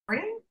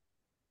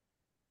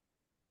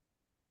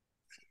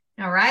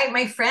All right,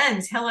 my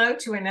friends, hello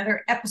to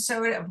another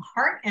episode of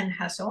Heart and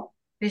Hustle,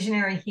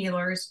 Visionary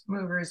Healers,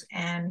 Movers,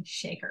 and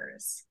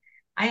Shakers.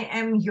 I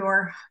am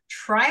your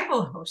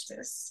tribal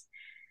hostess,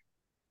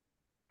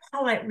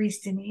 Paulette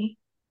Reestany,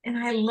 and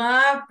I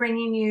love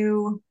bringing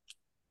you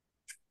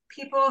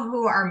people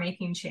who are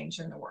making change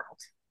in the world,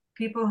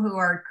 people who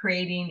are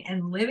creating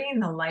and living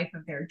the life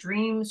of their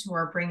dreams, who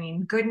are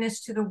bringing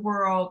goodness to the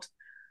world,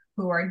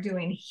 who are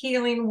doing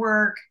healing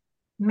work,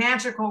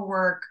 magical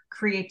work,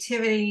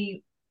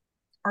 creativity,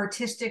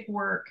 artistic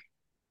work,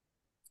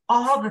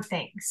 all the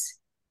things.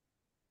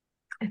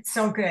 It's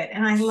so good.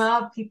 And I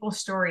love people's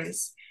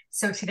stories.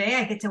 So today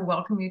I get to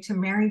welcome you to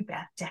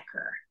Maribeth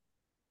Decker.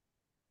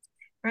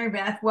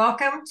 Maribeth,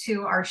 welcome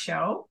to our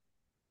show.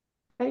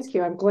 Thank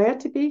you. I'm glad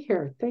to be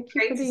here. Thank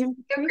you for the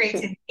Great to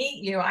invitation.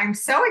 meet you. I'm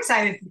so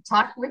excited to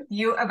talk with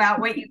you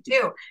about what you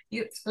do.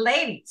 You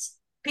ladies,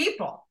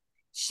 people,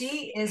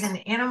 she is an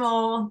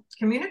animal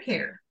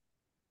communicator,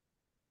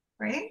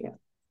 right? Yeah.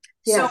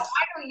 So Yes.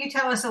 why don't you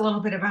tell us a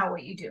little bit about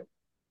what you do?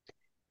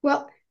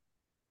 Well,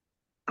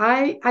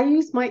 I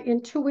use my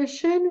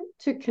intuition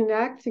to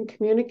connect and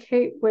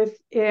communicate with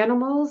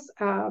animals,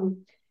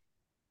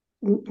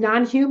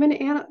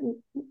 non-human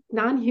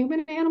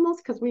non-human animals,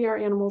 because we are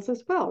animals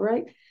as well,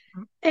 right?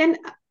 And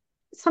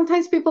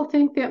sometimes people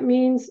think that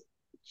means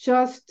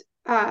just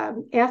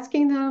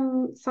asking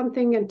them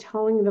something and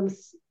telling them,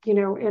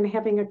 and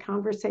having a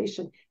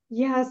conversation.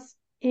 Yes,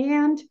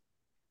 and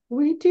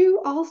we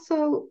do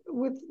also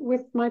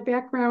with my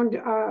background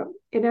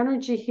in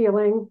energy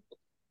healing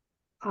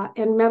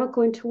and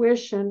medical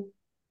intuition.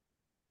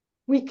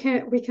 We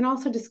can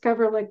also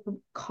discover like the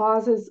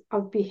causes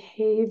of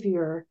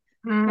behavior,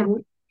 Mm,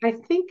 and I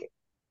think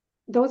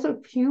those are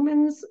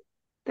humans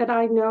that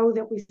I know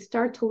that we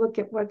start to look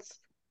at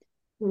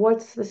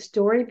what's the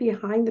story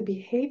behind the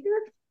behavior.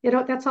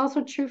 That's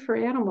also true for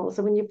animals,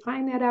 and when you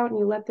find that out and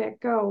you let that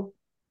go,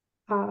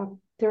 uh,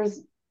 there's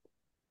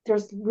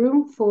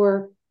room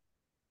for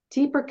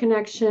deeper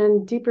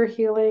connection, deeper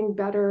healing,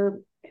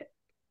 better,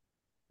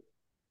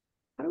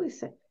 how do we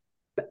say,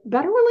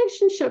 better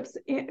relationships,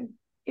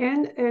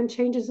 and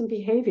changes in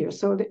behavior.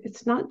 So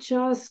it's not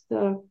just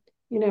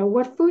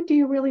what food do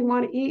you really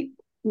want to eat,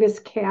 Miss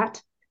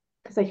Cat?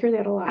 Because I hear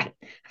that a lot.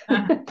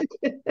 uh,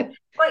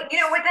 but you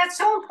know what? That's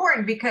so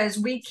important because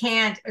we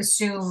can't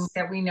assume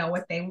that we know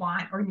what they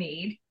want or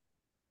need.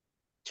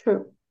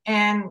 True.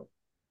 And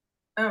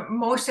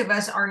most of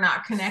us are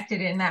not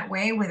connected in that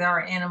way with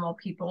our animal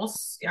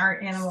peoples, our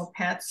animal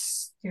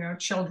pets,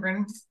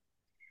 children.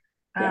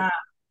 Yeah. Uh,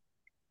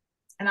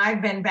 and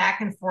I've been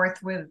back and forth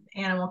with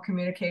animal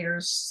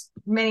communicators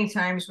many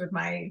times with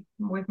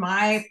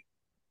my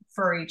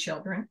furry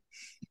children.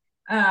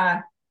 Uh,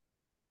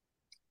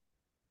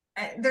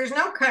 there's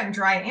no cut and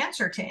dry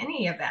answer to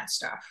any of that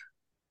stuff,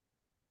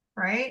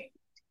 right?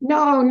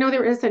 No, no,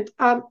 there isn't.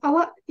 A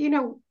lot,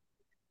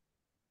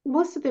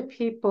 most of the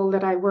people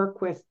that I work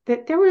with,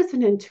 that there is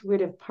an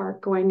intuitive part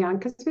going on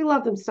because we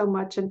love them so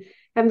much, and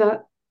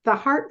the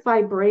heart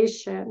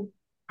vibration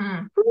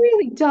Mm.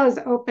 really does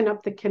open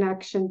up the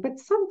connection. But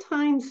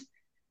sometimes,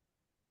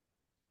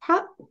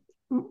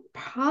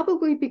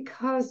 probably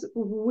because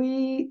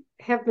we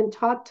have been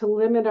taught to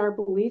limit our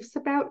beliefs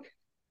about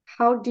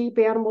how deep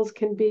animals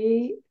can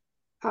be,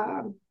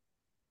 um,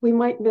 we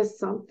might miss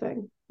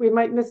something. We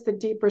might miss the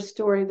deeper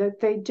story that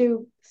they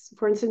do.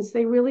 For instance,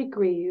 they really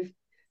grieve.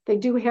 They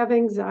do have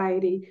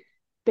anxiety.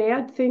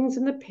 Bad things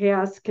in the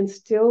past can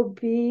still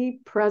be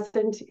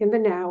present in the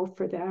now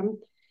for them,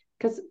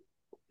 because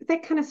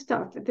that kind of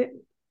stuff.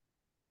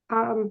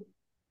 Um,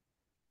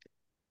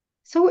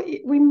 so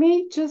we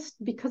may, just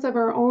because of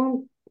our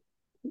own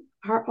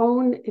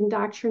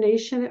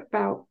indoctrination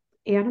about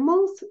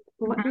animals,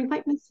 we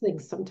might miss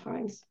things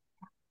sometimes.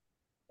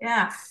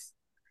 Yeah.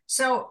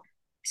 So,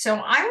 so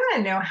I want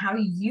to know how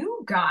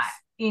you got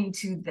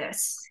into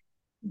this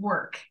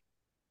work.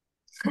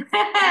 For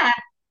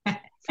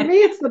me,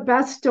 it's the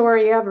best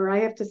story ever, I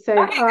have to say.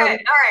 Okay, good. All right.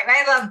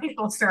 I love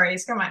people's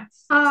stories. Come on.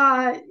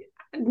 Uh,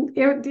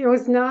 it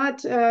was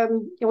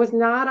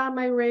not on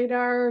my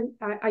radar.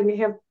 I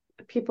have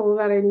people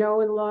that I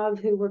know and love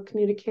who were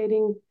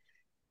communicating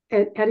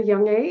at a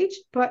young age,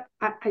 but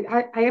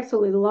I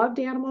absolutely loved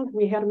animals.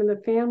 We had them in the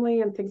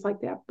family and things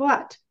like that.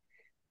 But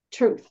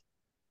truth,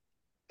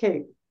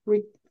 okay,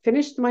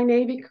 finished my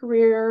Navy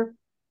career,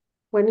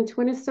 went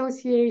into an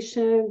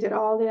association, did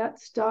all that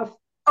stuff.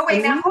 Oh,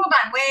 wait, now Immediately, hold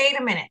on. Wait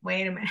a minute.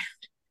 Wait a minute.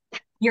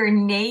 Your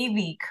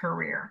Navy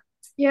career.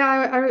 yeah,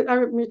 I'm a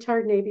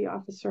retired Navy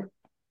officer.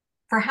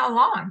 For how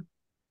long?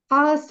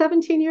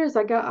 17 years.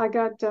 I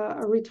got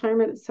a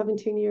retirement at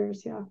 17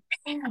 years. Yeah.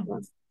 Damn, Yeah.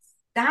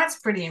 that's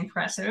pretty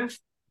impressive.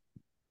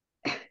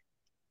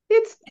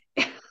 It's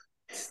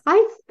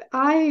I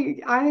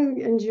I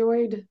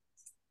enjoyed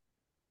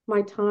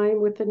my time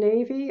with the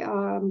Navy.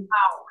 Wow.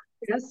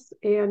 Yes,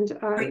 and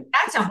Wait,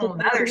 that's a whole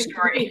nother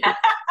story.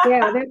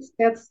 yeah,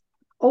 that's.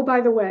 Oh,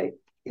 by the way,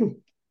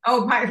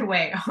 Oh, by the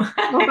way,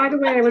 oh, by the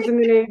way, I was in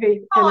the Navy,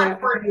 and all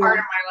important part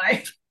of my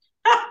life.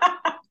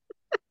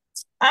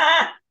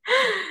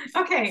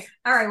 Okay, Okay.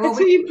 All right. And Well,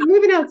 so you're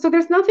moving out. So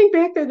there's nothing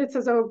back there that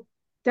says, oh,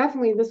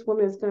 definitely this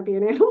woman is going to be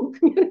an animal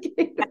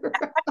communicator.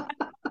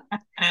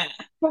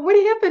 But what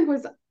happened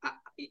was,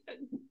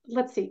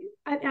 let's see,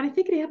 and I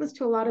think it happens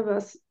to a lot of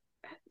us.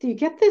 Do you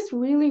get this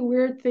really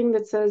weird thing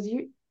that says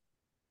we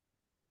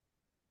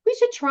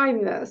should try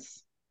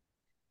this?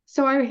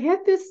 So I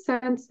had this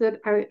sense that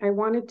I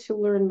wanted to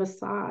learn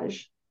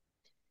massage.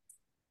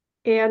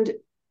 And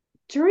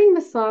during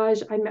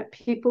massage, I met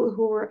people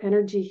who were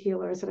energy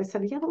healers. And I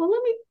said, yeah, well,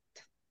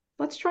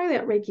 let's try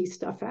that Reiki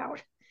stuff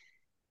out.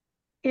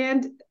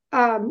 And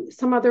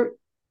some other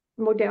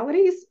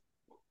modalities.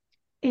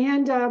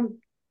 And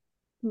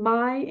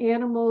my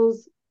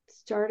animals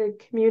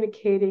started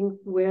communicating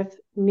with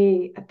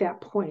me at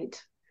that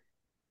point.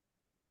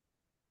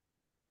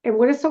 And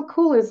what is so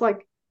cool is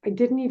like, I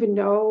didn't even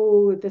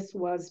know this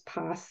was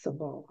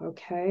possible.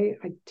 Okay.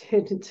 I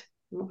didn't.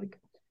 I'm like,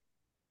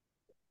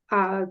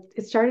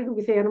 it started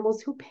with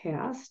animals who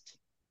passed.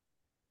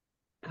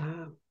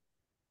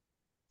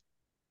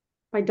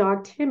 My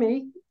dog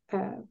Timmy,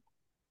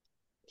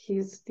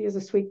 he's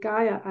a sweet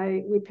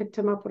guy. We picked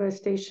him up when I was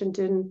stationed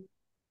in.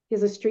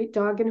 He's a street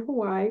dog in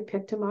Hawaii.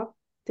 Picked him up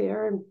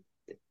there,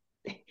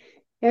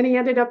 and he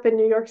ended up in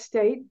New York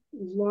State.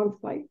 Long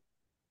flight,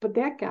 but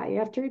that guy,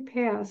 after he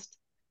passed,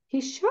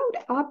 he showed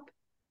up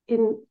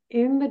in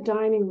the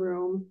dining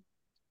room,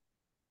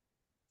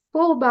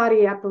 full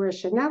body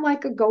apparition, not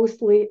like a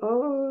ghostly.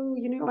 Oh,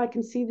 I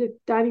can see the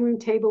dining room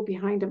table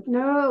behind him.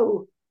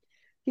 No,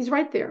 he's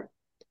right there.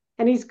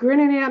 And he's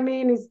grinning at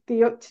me, and he's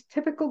the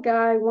typical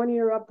guy, one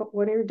ear up,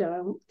 one ear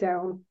down.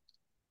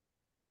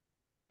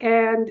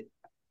 And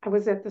I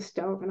was at the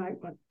stove, and I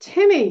went,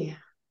 Timmy,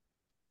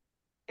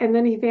 and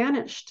then he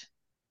vanished.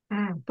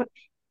 Mm. But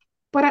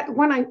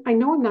when I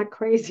know I'm not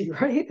crazy,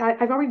 right?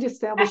 I've already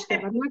established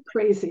that I'm not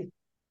crazy,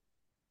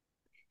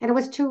 and it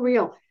was too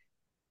real.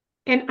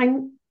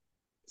 And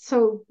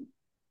so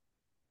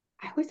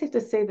I always have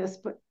to say this,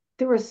 but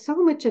there was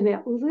so much in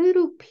that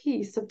little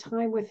piece of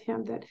time with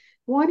him that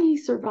when he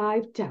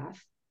survived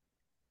death,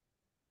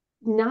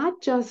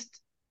 not just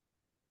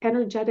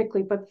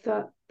energetically, but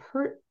the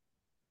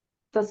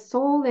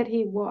soul that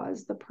he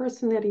was, the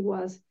person that he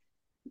was,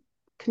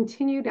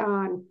 continued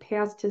on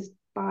past his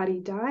body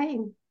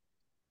dying.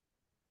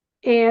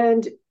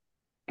 And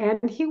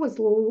he was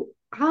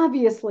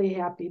obviously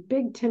happy,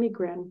 big Timmy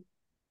grin.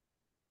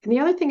 And the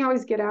other thing I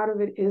always get out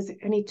of it is,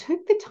 and he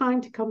took the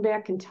time to come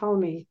back and tell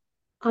me,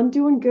 I'm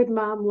doing good,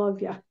 Mom,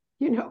 love you.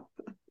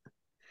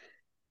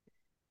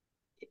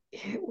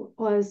 It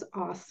was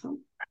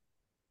awesome.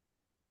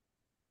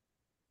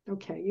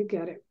 Okay, you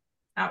get it.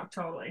 Oh,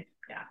 totally.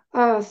 Yeah.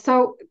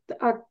 So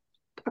a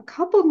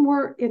couple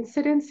more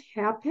incidents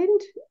happened,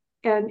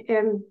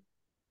 and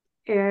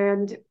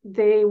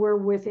they were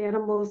with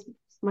animals.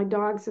 My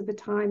dogs at the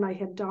time, I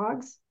had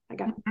dogs. I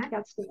got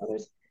cats and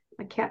others.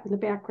 My cat in the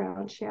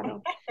background,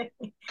 Shadow.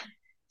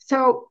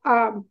 So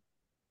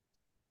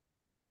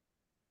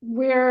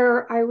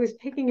where I was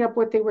picking up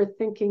what they were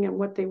thinking and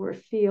what they were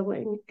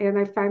feeling, and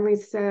I finally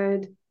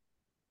said,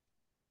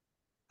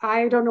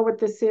 I don't know what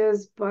this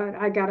is, but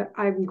I'm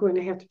going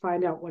to have to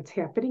find out what's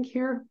happening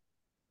here.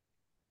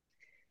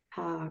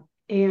 And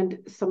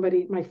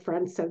my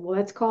friend said, well,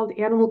 that's called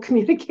animal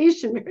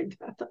communication,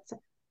 Maribeth. I said,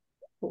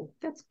 oh,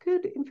 that's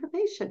good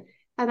information.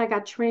 And I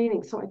got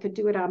training so I could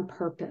do it on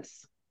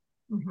purpose.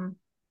 Mm-hmm.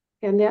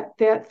 And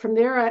that from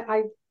there,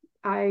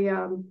 I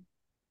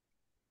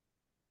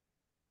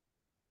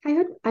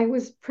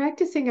was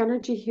practicing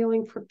energy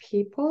healing for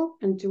people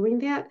and doing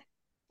that.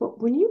 But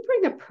when you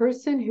bring a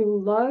person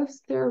who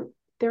loves their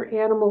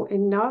animal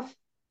enough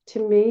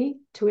to me,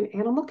 to an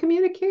animal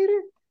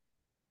communicator,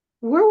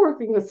 we're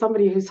working with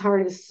somebody whose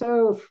heart is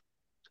so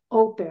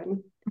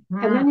open.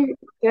 Mm-hmm. And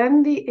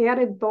then the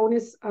added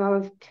bonus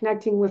of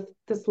connecting with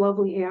this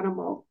lovely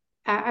animal.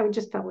 I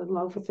just fell in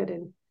love with it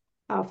and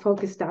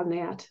focused on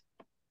that.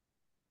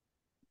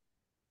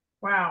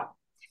 Wow.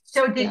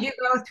 So did you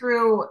go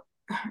through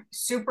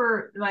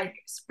super like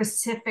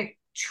specific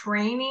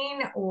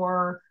training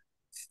or?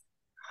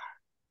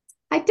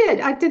 I did.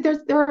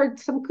 There are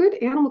some good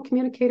animal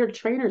communicator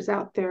trainers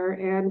out there,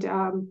 and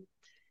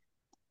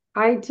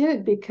I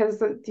did,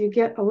 because you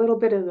get a little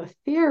bit of the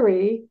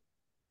theory,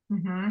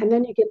 and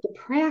then you get the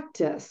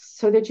practice,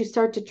 so that you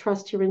start to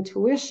trust your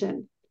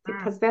intuition,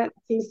 because that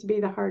seems to be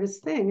the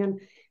hardest thing.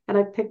 And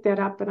I picked that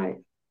up,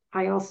 and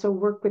I also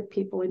work with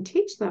people and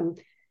teach them,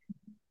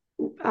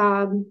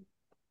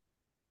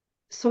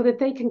 so that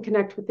they can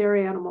connect with their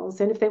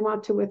animals, and if they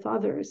want to, with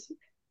others,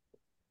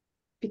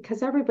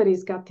 because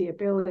everybody's got the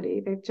ability.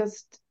 They've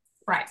just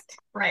right.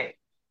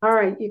 All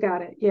right, you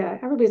got it. Yeah,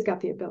 everybody's got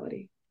the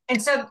ability.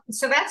 And so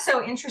that's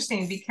so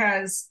interesting,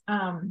 because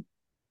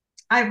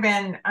I've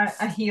been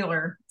a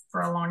healer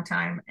for a long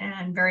time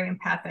and very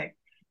empathic.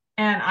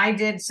 And I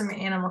did some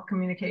animal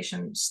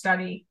communication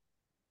study.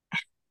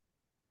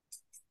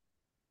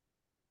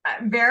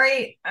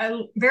 Very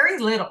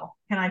little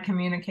can I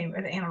communicate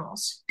with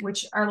animals,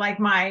 which are like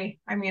I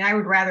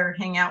would rather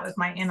hang out with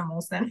my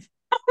animals than with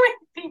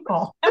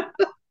people.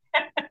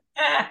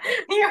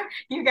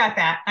 You got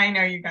that. I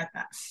know you got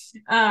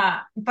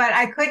that. But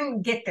I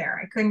couldn't get there.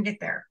 I couldn't get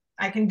there.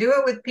 I can do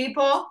it with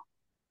people,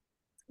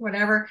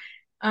 whatever.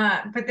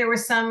 But there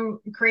was some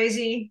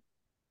crazy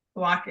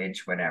blockage,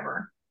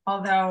 whatever.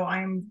 Although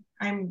I'm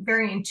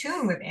very in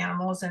tune with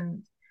animals.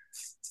 And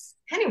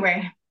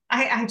anyway,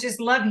 I just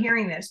love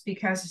hearing this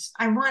because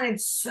I wanted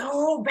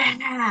so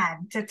bad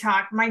to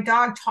talk. My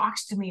dog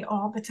talks to me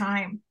all the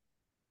time,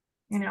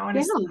 and Yeah.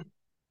 it's,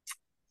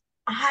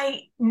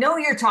 I know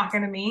you're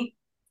talking to me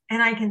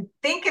and I can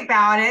think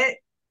about it.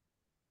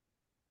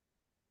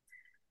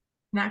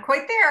 Not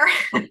quite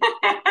there.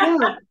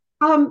 Yeah.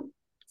 Um,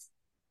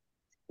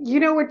 you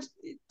know what?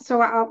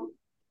 So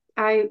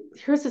I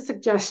here's a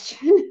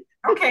suggestion.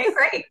 Okay,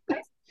 great.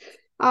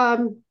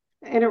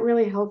 And it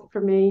really helped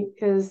for me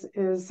is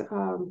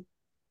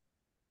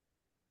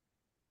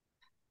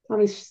let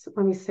me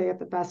say it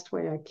the best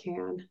way I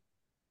can.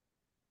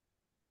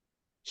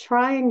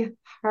 Trying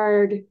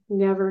hard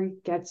never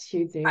gets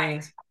you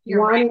Right. there.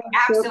 You're right. Wanting to,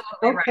 Absolutely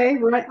right. okay,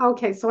 right,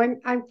 okay. So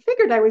I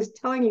figured I was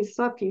telling you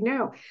stuff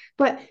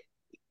but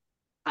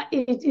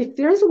if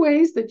there's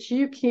ways that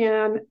you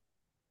can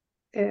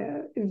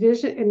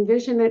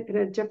envision it in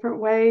a different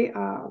way.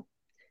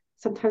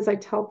 Sometimes I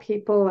tell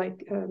people,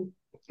 like,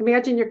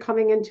 imagine you're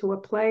coming into a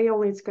play,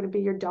 only it's going to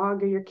be your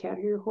dog or your cat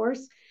or your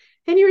horse,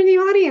 and you're in the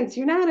audience.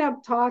 You're not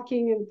up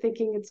talking and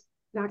thinking it's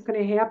not going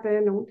to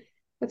happen.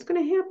 What's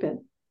going to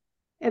happen?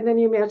 And then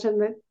you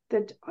imagine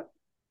that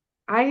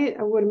I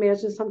would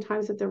imagine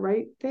sometimes that they're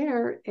right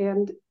there,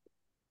 and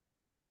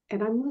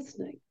I'm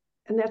listening,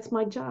 and that's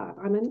my job.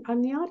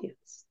 I'm the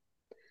audience.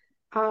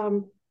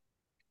 Um,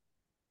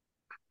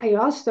 I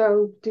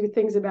also do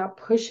things about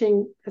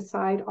pushing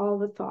aside all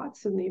the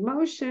thoughts and the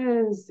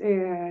emotions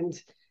and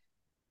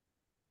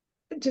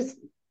just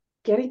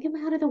getting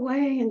them out of the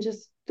way and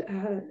just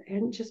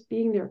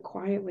being there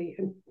quietly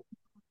and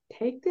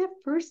take that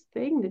first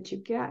thing that you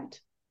get.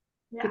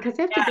 Yeah. Because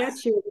after that,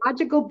 Yes. your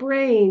logical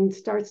brain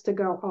starts to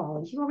go,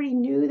 oh, you already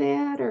knew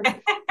that, or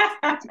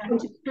that's a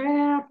bunch of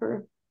crap,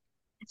 or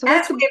so As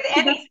that's the with best,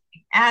 anything,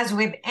 as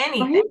with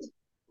anything,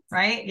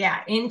 right? right?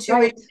 Yeah.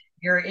 Right.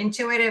 Your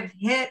intuitive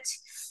hit,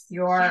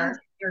 Yes.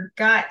 your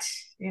gut,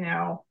 you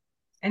know,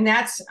 and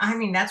that's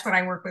what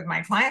I work with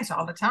my clients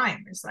all the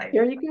time. It's like,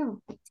 There you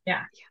go.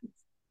 yeah,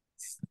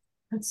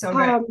 it's so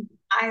good. Um,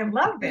 I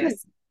love good.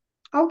 this.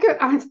 Oh, good.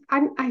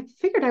 I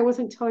figured I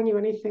wasn't telling you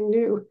anything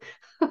new.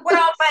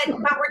 Well, but So,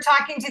 we're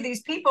talking to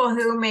these people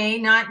who may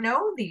not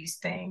know these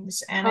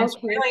things, and it's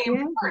okay. really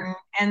Yeah. important.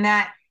 And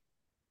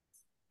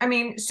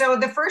so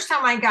the first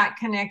time I got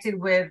connected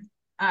with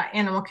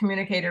animal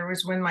communicator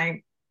was when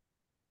my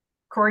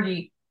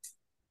corgi,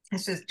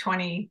 this is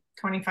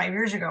 25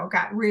 years ago,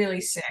 got really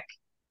sick.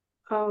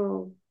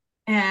 Oh,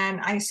 And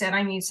I said,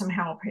 I need some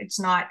help.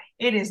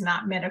 It is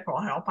not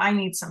medical help. I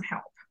need some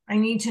help. I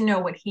need to know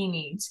what he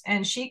needs.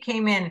 And she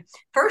came in.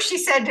 First, she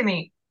said to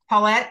me,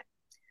 Paulette,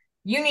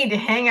 you need to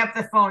hang up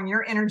the phone.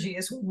 Your energy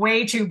is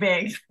way too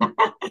big. I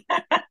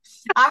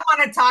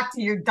want to talk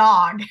to your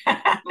dog,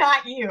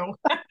 not you.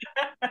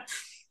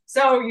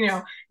 So,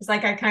 it's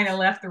like I kind of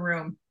left the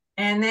room.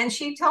 And then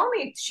she told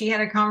me she had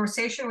a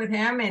conversation with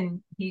him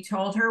and he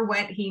told her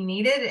what he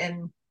needed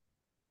and,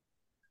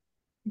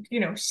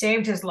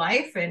 saved his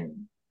life.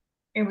 And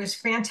it was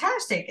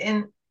fantastic.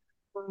 And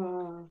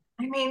uh,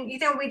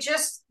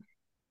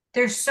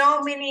 there's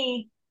so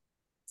many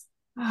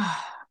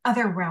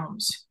other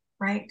realms,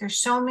 right? There's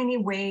so many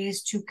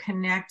ways to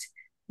connect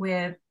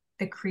with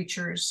the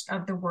creatures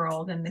of the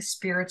world and the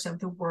spirits of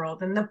the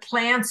world and the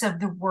plants of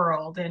the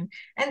world and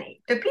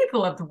the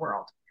people of the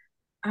world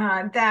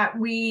that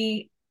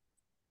we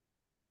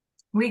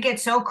get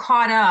so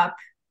caught up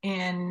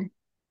in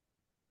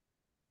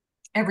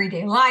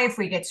everyday life.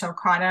 We get so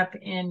caught up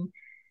in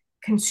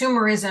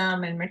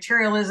consumerism and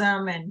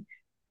materialism and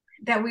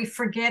that we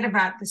forget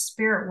about the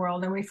spirit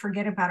world and we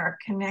forget about our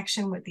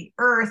connection with the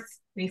earth.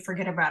 We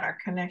forget about our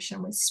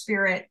connection with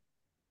spirit,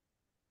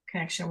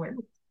 connection with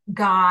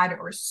God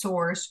or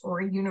source or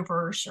a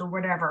universe or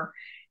whatever,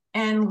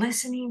 and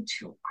listening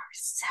to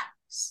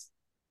ourselves.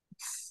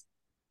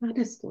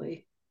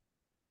 honestly.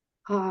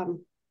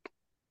 Um,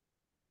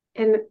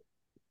 and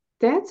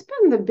that's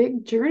been the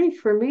big journey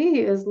for me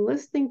is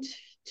listening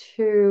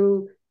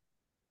to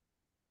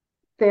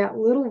that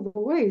little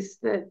voice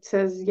that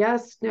says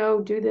yes,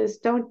 no, do this,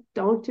 don't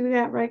do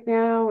that right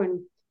now,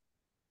 and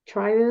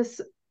try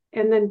this,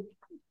 and then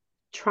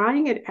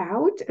trying it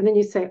out, and then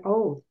you say,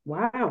 oh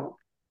wow,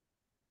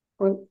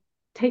 or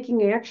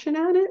taking action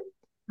on it,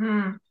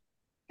 Mm.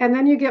 and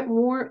then you get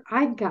more.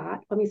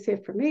 Let me say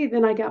it for me,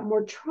 then I got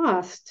more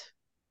trust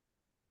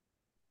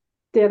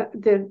that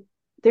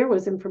there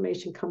was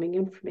information coming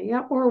in for me,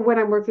 or when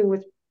I'm working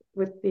with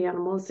the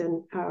animals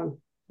and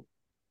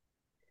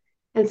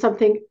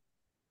something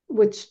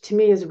which to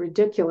me is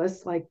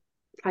ridiculous. Like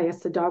I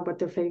asked the dog what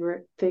their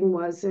favorite thing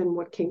was, and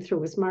what came through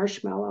was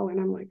marshmallow. And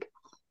I'm like,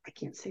 oh, I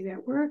can't say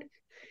that word.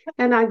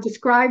 And I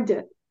described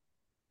it.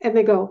 And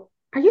they go,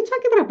 are you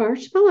talking about a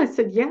marshmallow? I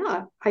said,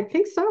 yeah, I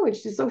think so. And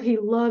she said, oh, he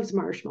loves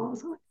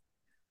marshmallows.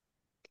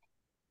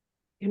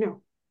 you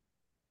know,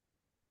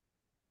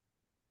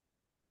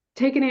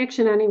 taking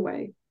action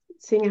anyway,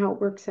 seeing how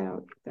it works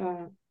out.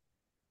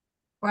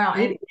 Well,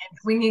 and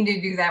we need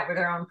to do that with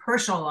our own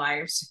personal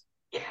lives,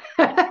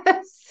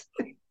 Yes.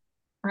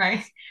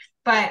 right?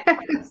 But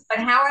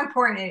how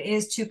important it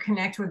is to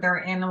connect with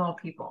our animal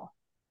people,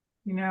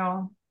 you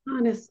know,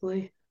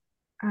 Honestly.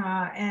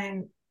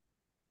 and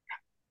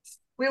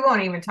we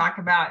won't even talk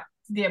about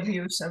the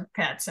abuse of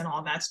pets and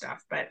all that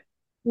stuff, but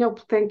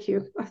Nope, thank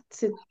you.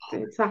 It's a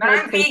but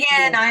hard place to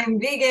live. I'm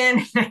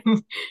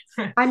vegan.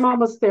 I'm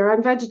almost there.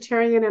 I'm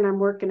vegetarian and I'm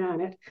working on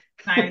it.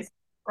 Nice.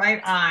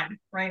 Right on,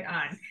 right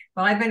on.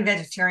 Well, I've been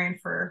vegetarian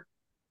for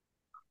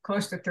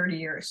close to 30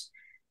 years.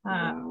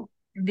 Wow.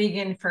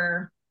 Vegan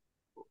for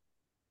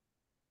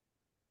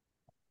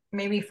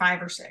maybe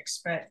 5 or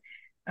 6, but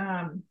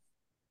um,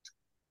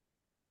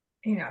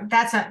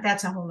 that's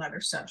a whole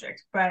nother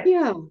subject. But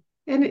Yeah.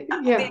 And the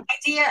yeah,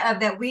 idea of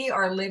that we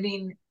are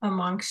living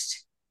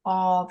amongst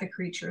all the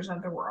creatures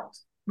of the world.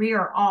 We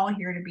are all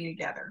here to be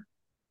together.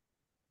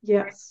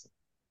 Right? yes.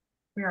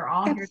 We are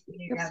all here to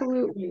be together.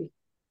 Absolutely.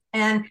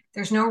 And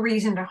there's no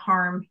reason to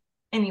harm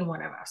any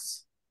one of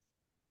us.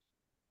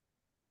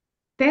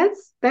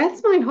 That's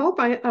my hope.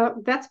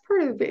 That's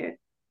part of it.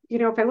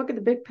 If I look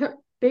at the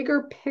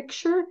bigger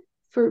picture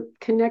for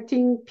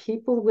connecting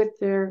people with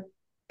their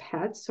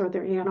pets or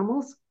their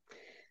animals,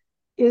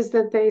 is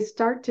that they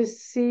start to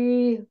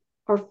see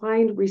or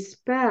find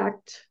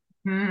respect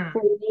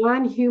for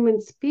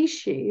non-human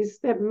species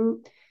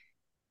and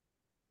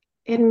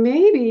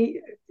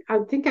maybe I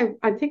think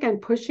I'm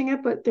pushing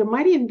it, but there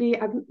might even be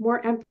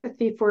more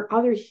empathy for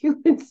other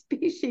human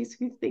species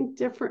who think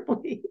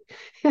differently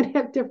and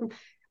have different.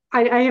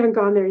 I haven't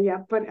gone there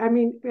yet, but I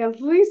mean, at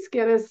least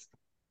get us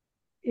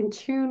in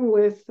tune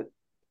with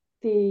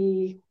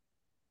the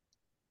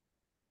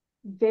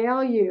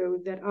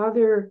value that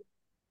other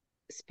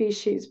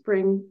species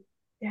bring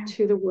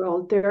to the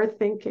world. They're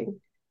thinking.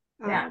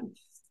 Yeah.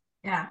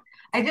 Yeah.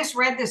 I just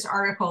read this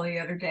article the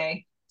other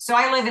day. So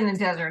I live in the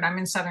desert. I'm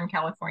in Southern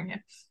California.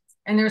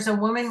 And there's a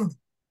woman,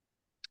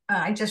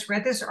 I just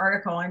read this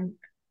article, and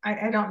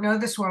I don't know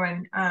this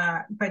woman,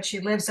 but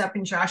she lives up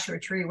in Joshua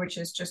Tree, which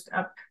is just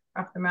up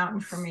the mountain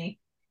from me.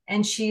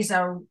 And she's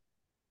a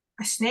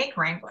snake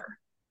wrangler.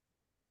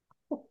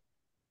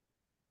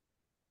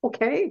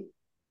 Okay.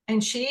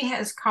 And she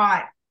has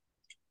caught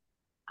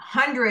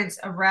hundreds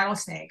of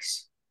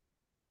rattlesnakes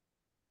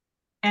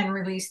and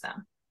released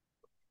them.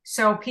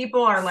 So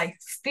people are like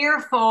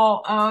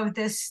fearful of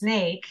this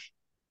snake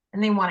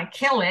and they want to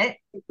kill it.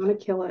 They want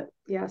to kill it.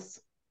 Yes.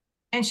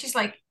 And she's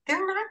like,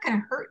 they're not going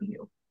to hurt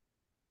you.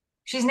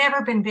 She's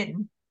never been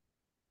bitten.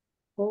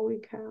 Holy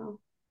cow.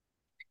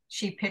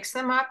 She picks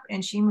them up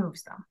and she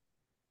moves them.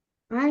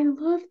 I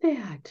love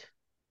that.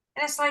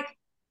 And it's like,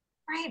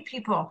 right,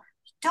 people,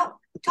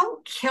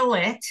 don't kill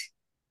it.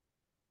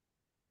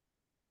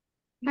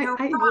 I Come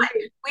on.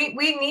 agree.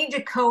 We need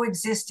to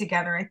coexist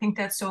together. I think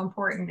that's so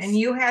important. And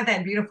you have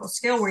that beautiful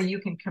skill where you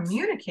can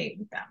communicate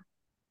with them.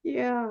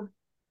 Yeah.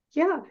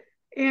 Yeah.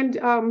 And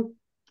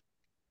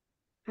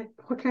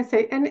what can I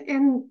say?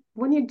 And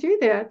when you do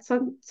that,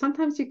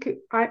 sometimes you could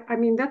I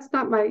mean that's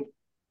not my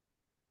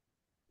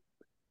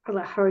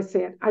how I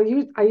say it.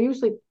 I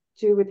usually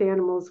do with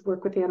animals,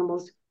 work with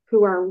animals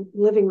who are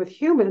living with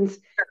humans,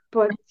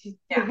 but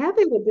to have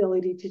the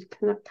ability to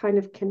kind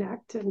of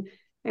connect and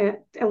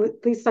at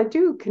least I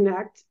do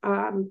connect.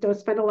 Don't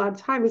spend a lot of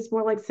time. It's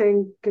more like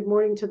saying good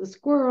morning to the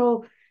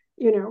squirrel,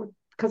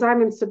 because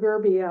I'm in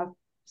suburbia,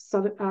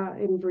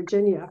 in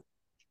Virginia.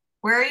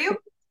 Where are you?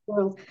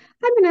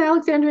 I'm in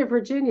Alexandria,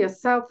 Virginia,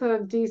 south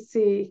of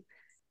DC.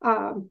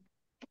 Um,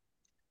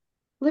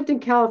 Lived in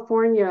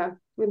California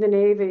with the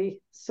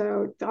Navy,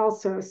 so a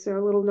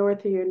little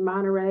north of you in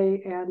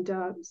Monterey and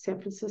San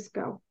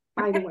Francisco.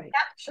 By the way,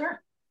 yeah,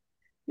 sure.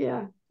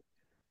 Yeah.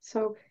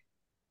 So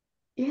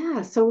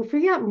yeah, so if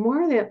we got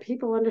more of that,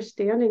 people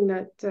understanding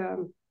that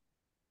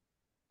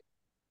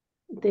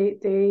they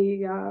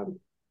they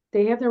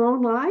they have their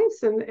own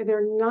lives and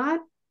they're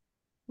not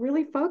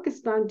really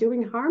focused on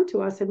doing harm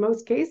to us in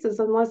most cases,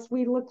 unless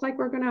we look like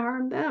we're going to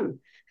harm them.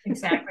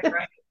 Exactly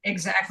right.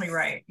 Exactly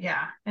right.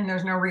 Yeah. And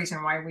there's no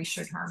reason why we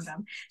should harm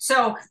them.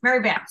 So,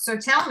 Maribeth, so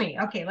tell me,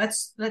 okay,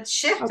 let's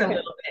shift a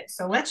little bit.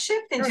 So let's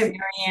shift into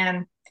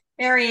Marianne.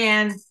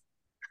 Marianne,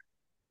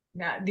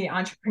 the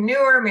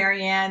entrepreneur,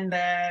 Marianne,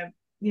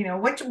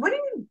 what do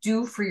you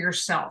do for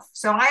yourself?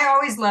 So I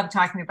always love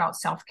talking about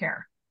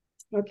self-care.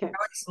 Okay. I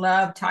always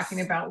love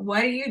talking about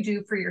what do you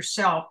do for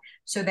yourself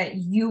so that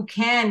you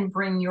can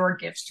bring your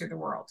gifts to the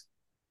world.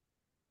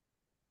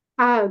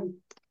 I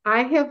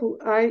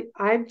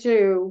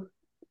do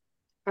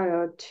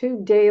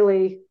 2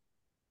 daily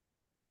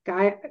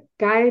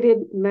guided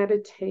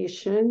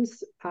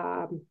meditations,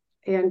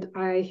 and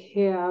I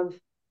have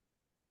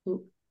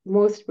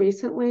most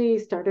recently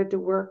started to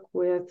work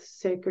with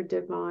sacred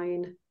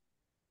divine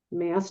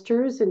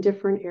masters in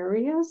different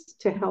areas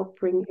to help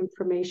bring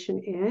information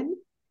in.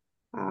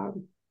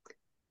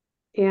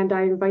 And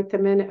I invite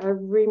them in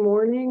every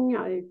morning.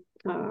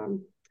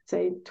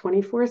 say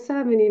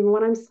 24/7, even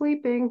when I'm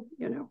sleeping,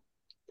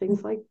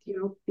 things like,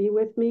 be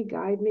with me,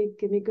 guide me,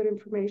 give me good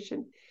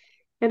information.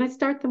 And I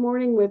start the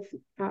morning with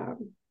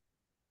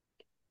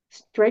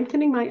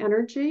strengthening my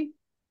energy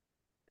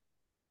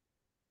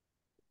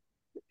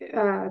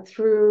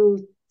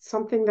through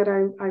something that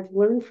I've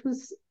learned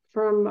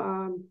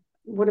from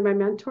one of my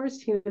mentors,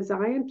 Tina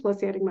Zion,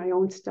 plus adding my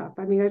own stuff.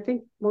 I mean, I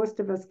think most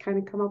of us kind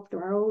of come up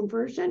with our own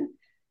version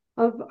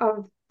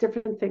of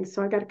different things.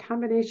 So I got a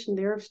combination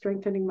there of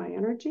strengthening my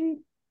energy.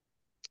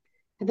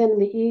 And then in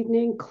the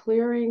evening,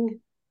 clearing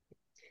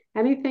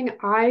anything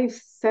I've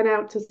sent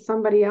out to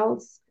somebody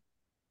else,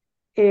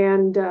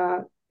 and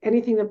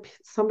anything that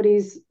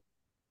somebody's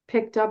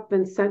picked up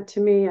and sent to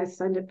me, I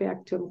send it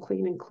back to them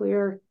clean and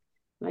clear.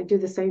 And I do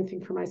the same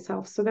thing for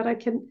myself so that I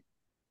can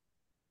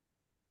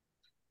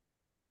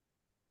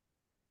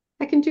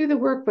do the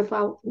work with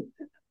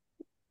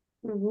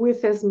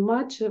as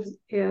much of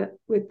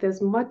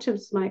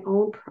my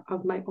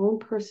own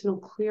personal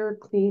clear,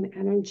 clean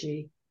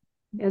energy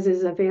as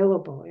is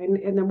available.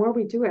 And the more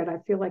we do it, I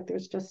feel like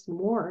there's just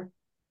more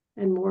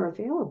and more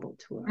available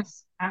to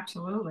us.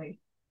 Absolutely.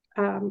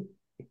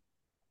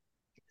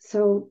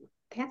 So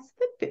that's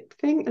the big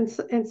thing.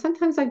 And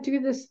sometimes I do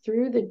this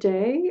through the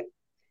day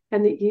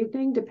and the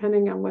evening,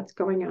 depending on what's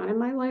going on in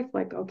my life.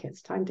 Like, okay,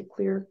 it's time to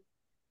clear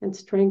and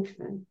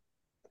strengthen.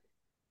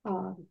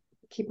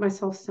 Keep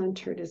myself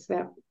centered is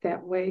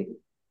that way.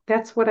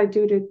 That's what I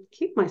do to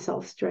keep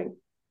myself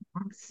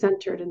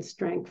centered and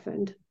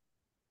strengthened.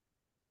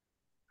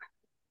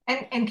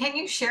 And can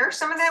you share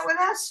some of that with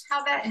us?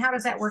 How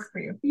does that work for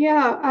you?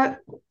 Yeah,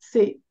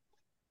 see.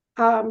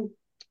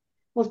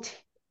 Well,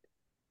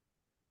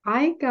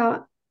 I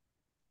got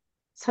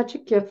such a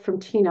gift from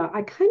Tina.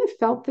 I kind of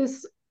felt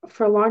this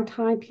for a long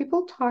time.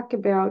 People talk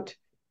about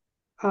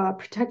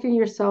protecting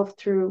yourself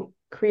through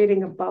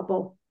creating a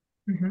bubble.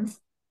 Mm-hmm.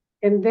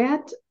 And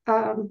that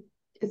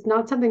is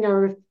not something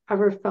I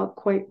ever felt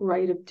quite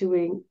right of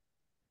doing.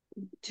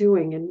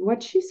 And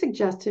what she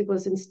suggested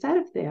was, instead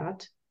of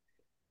that,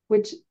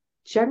 which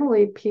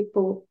generally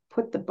people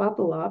put the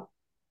bubble up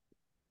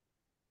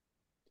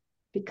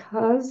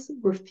because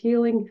we're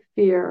feeling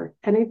fear.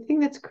 Anything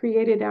that's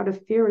created out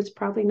of fear is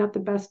probably not the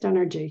best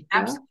energy.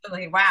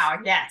 Absolutely. Yeah? Wow.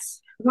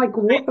 Yes. Like,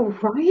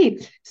 what?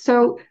 Right.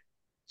 So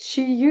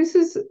she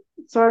uses,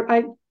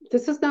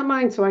 this is not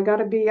mine, so I got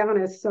to be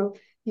honest. So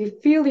you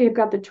feel you've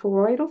got the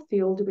toroidal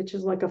field, which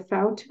is like a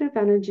fountain of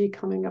energy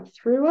coming up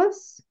through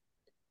us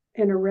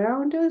and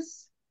around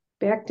us,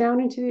 back down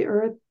into the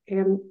earth,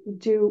 and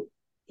do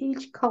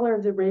each color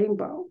of the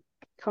rainbow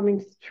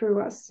coming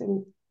through us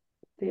and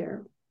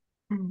there.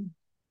 Mm-hmm.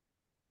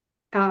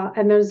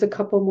 And there's a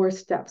couple more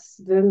steps.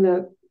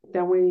 Then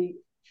we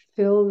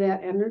fill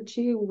that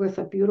energy with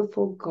a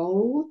beautiful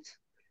gold.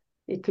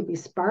 It could be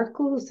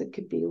sparkles, it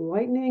could be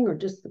lightning, or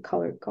just the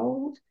color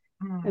gold.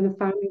 Mm. And then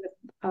finally,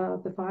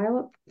 the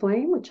violet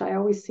flame, which I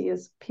always see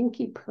as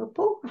pinky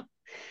purple,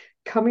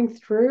 coming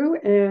through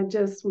and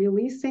just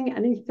releasing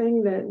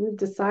anything that we've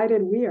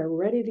decided we are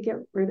ready to get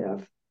rid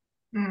of.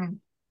 Mm.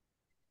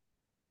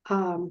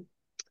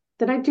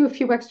 Then I do a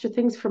few extra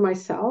things for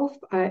myself.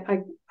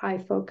 I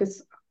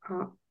focus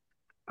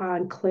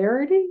on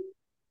clarity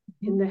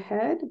in the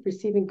head,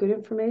 receiving good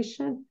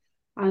information,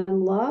 on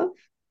love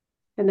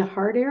in the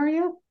heart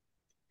area,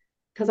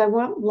 because I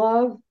want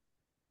love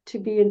to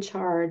be in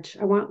charge.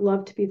 I want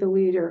love to be the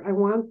leader. I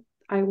want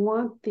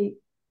the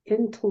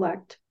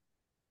intellect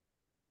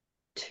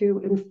to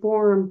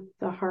inform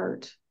the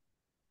heart.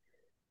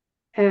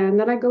 And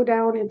then I go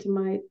down into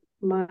my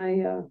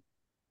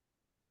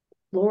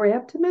lower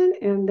abdomen,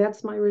 and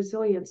that's my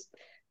resilience.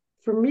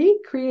 For me,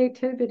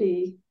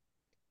 creativity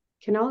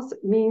can also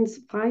means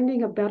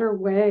finding a better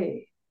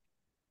way,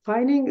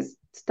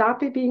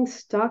 stop it being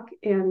stuck,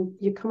 and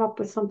you come up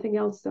with something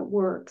else that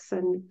works,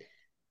 and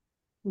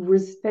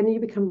then you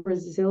become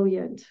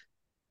resilient,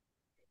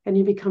 and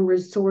you become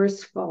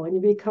resourceful, and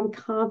you become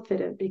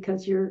confident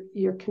because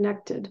you're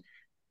connected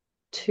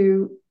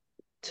to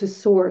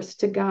source,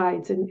 to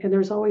guides, and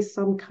there's always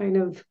some kind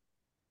of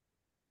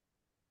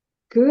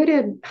good,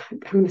 and I'm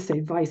going to say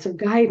advice or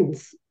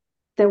guidance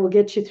that will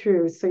get you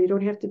through. So I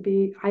don't have to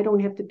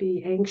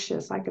be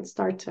anxious. I could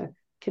start to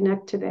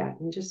connect to that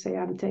and just say,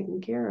 I'm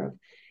taken care of.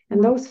 And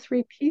mm-hmm. Those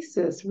three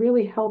pieces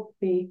really help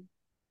me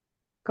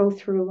go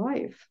through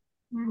life.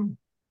 Mm.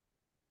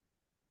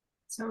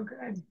 So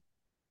good.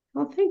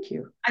 Well, thank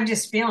you. I'm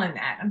just feeling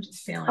that.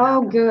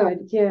 Oh,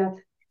 good. Yeah.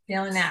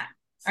 Feeling that.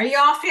 Are you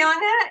all feeling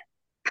that?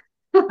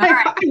 All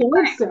right. I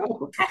hope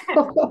so.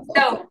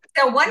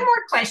 So one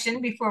more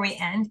question before we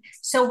end.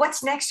 So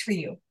what's next for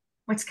you?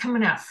 What's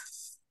coming up?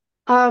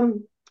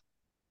 I'm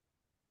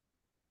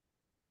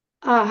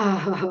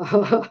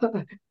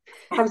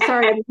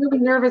sorry, I'm really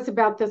nervous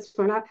about this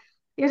one.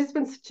 It has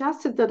been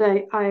suggested that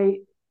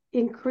I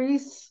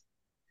increase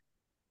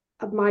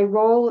my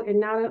role in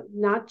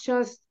not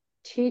just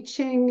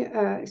teaching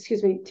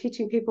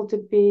people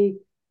to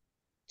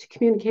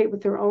communicate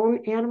with their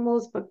own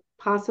animals, but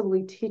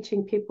possibly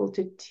teaching people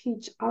to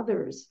teach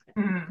others,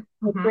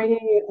 mm-hmm. Bringing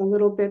it a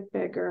little bit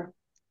bigger.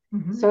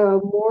 Mm-hmm.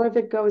 So more of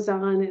it goes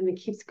on and it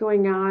keeps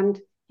going on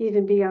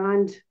even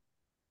beyond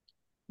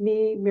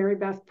me, Mary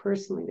Beth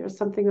personally. There's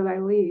something that I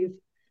leave,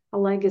 a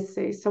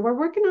legacy. So we're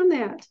working on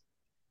that.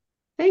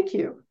 Thank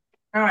you.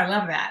 Oh, I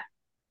love that.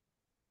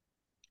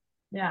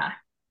 Yeah.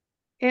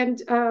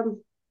 And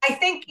I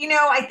think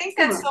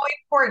that's so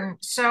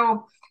important.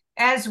 So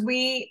as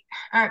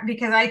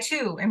because I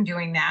too am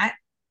doing that,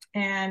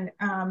 and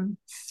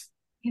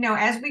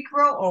as we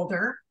grow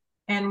older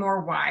and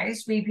more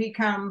wise, we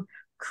become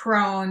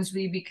crones,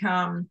 we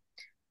become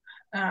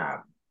uh,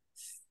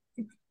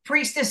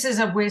 priestesses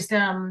of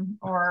wisdom,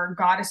 or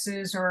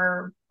goddesses,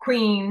 or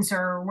queens,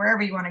 or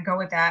wherever you want to go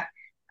with that.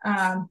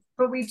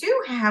 But we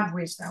do have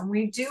wisdom,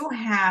 we do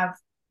have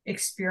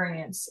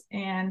experience,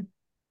 and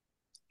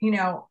you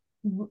know,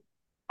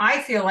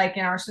 I feel like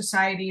in our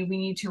society, we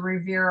need to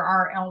revere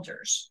our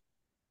elders.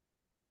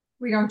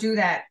 We don't do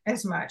that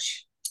as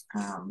much.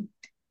 Um,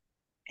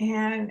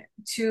 and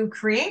to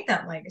create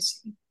that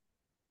legacy.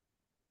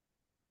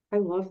 I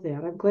love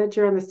that. I'm glad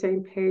you're on the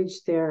same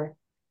page there.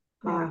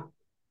 Yeah.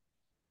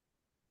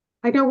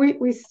 I know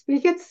we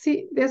get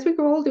seen as we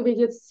grow older, we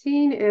get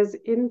seen as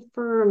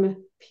infirm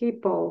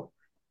people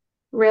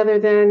rather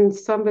than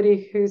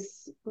somebody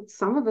who's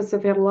some of us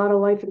have had a lot of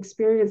life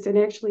experience and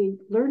actually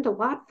learned a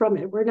lot from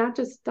it. We're not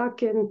just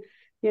stuck in,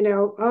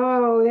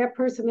 oh, that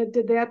person that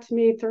did that to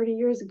me 30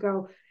 years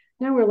ago.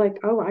 Now we're like,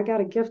 oh, I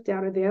got a gift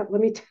out of that.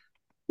 Let me,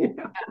 you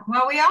know,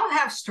 Well, we all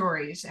have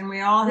stories, and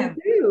we all we have,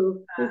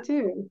 do, we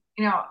do.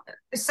 you know,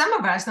 some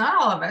of us, not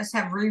all of us,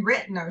 have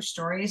rewritten those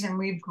stories, and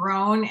we've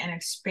grown and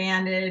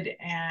expanded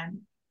and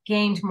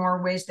gained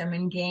more wisdom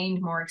and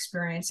gained more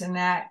experience, and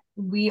that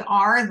we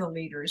are the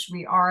leaders,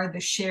 we are the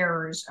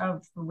sharers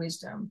of the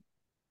wisdom.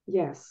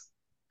 Yes.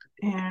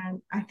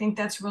 And I think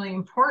that's really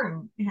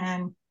important.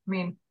 And I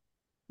mean,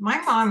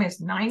 my mom is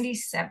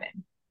 97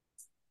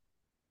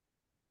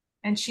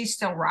 and she's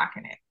still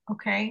rocking it.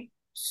 Okay.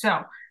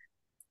 So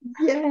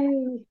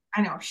Yay.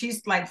 I know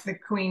she's like the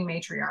queen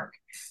matriarch.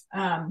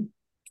 Um,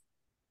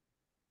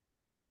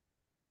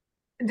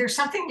 there's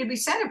something to be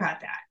said about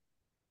that.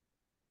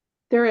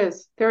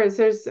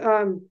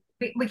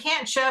 We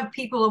can't shove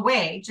people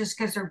away just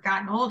because they've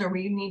gotten older.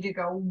 We need to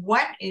go,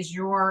 what is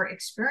your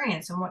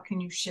experience and what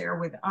can you share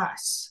with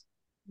us?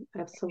 We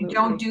don't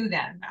Absolutely. do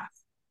that enough.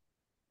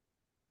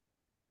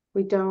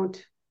 We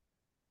don't.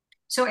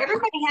 So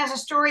everybody has a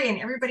story and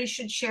everybody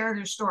should share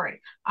their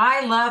story.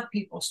 I love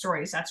people's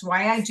stories. That's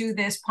why I do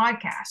this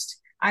podcast.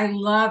 I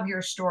love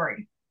your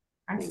story.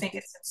 I think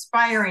it's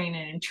inspiring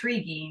and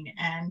intriguing.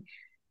 And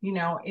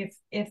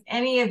if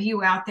any of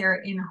you out there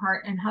in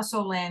Heart and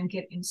Hustle Land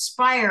get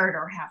inspired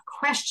or have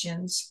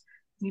questions,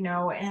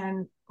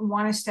 and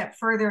want to step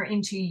further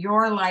into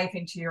your life,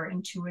 into your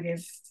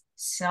intuitive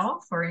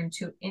self, or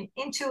into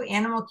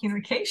animal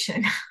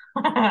communication,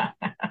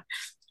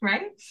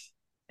 right?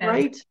 As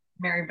Right.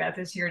 Mary Beth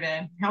is here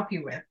to help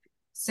you with.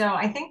 So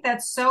I think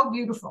that's so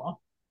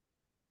beautiful,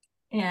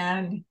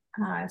 and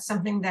it's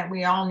something that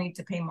we all need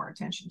to pay more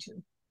attention to.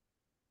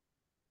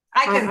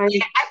 I'm I so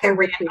could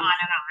with rant you. on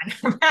and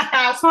on.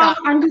 I'll Well, stop.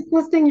 I'm just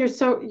listening. You're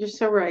so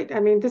right.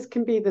 I mean, this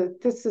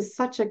is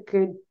such a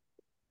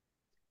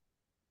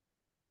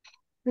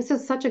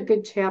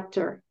good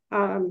chapter.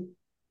 Well,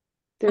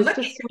 There's look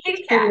at just so your much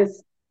kitty cat.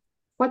 goodness.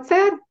 What's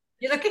that?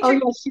 You look at Oh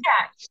your yeah, kitty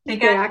cat. she's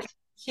back.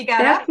 She got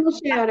That's up.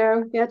 the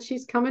shadow. Yeah,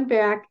 she's coming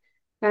back.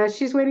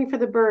 She's waiting for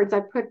the birds. I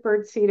put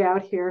bird seed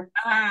out here.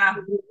 Ah,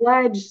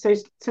 Ledge,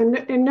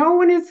 and no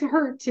one is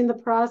hurt in the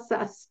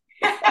process.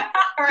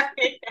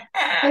 right.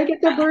 They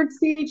get the bird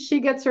seed,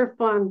 she gets her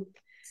fun.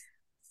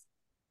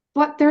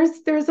 But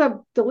there's a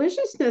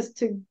deliciousness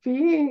to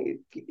being,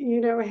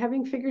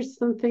 having figured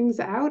some things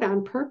out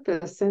on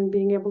purpose and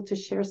being able to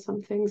share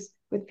some things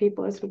with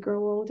people as we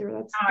grow older. Oh,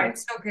 it's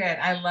That's so good.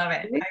 I love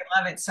it. great. I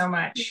love it so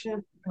much. Yeah.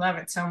 I love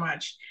it so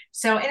much.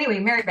 So anyway,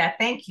 Mary Beth,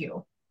 thank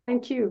you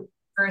Thank you.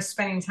 for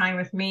spending time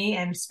with me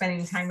and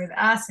spending time with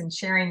us and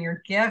sharing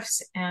your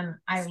gifts. And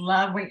I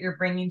love what you're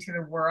bringing to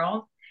the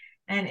world.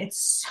 And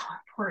it's so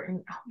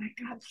important. Oh my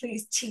God,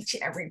 please teach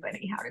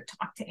everybody how to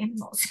talk to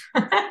animals.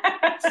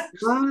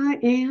 I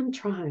am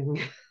trying.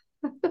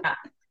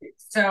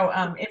 So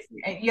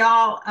if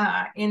y'all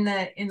in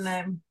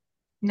the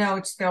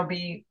notes, there'll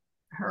be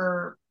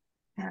her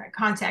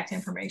contact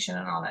information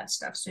and all that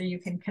stuff. So you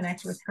can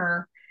connect with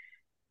her.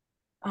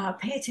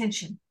 Pay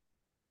attention,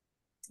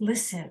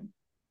 listen,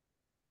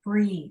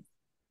 breathe,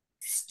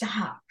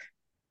 stop,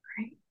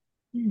 right?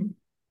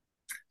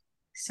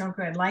 So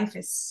good. Life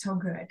is so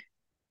good,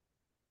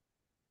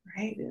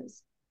 right? It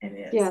is. It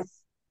is.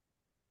 Yes.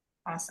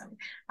 Awesome.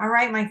 All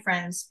right, my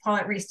friends.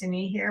 Paulette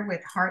Reese-Denis here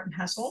with Heart and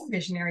Hustle,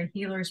 Visionary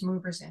Healers,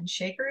 Movers, and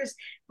Shakers,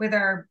 with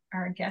our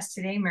guest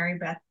today,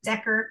 Maribeth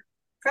Decker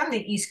from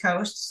the East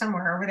Coast,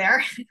 somewhere over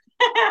there.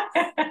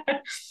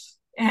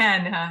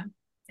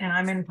 And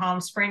I'm in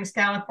Palm Springs,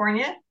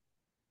 California.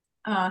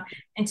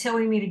 Until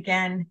we meet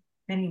again,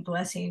 many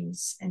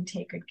blessings and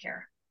take good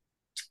care.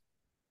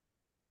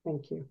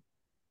 Thank you.